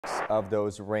Of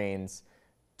those rains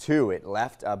too. It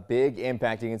left a big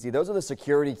impact. You can see those are the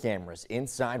security cameras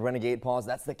inside Renegade Paws.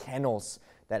 That's the kennels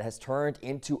that has turned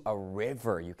into a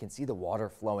river. You can see the water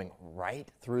flowing right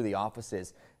through the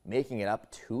offices, making it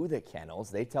up to the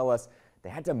kennels. They tell us they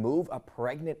had to move a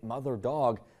pregnant mother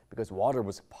dog because water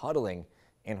was puddling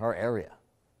in her area.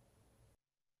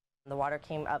 The water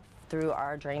came up through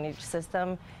our drainage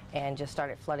system and just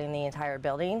started flooding the entire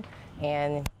building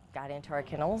and got into our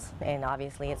kennels, and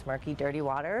obviously it's murky, dirty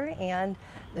water, and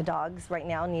the dogs right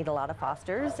now need a lot of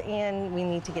fosters, and we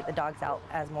need to get the dogs out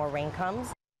as more rain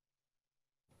comes.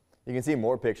 You can see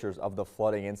more pictures of the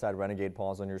flooding inside Renegade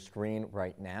Paws on your screen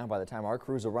right now. By the time our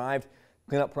crews arrived,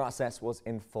 cleanup process was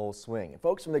in full swing. And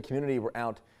folks from the community were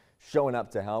out showing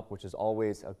up to help, which is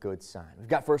always a good sign. We've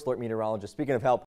got First Alert meteorologist. Speaking of help,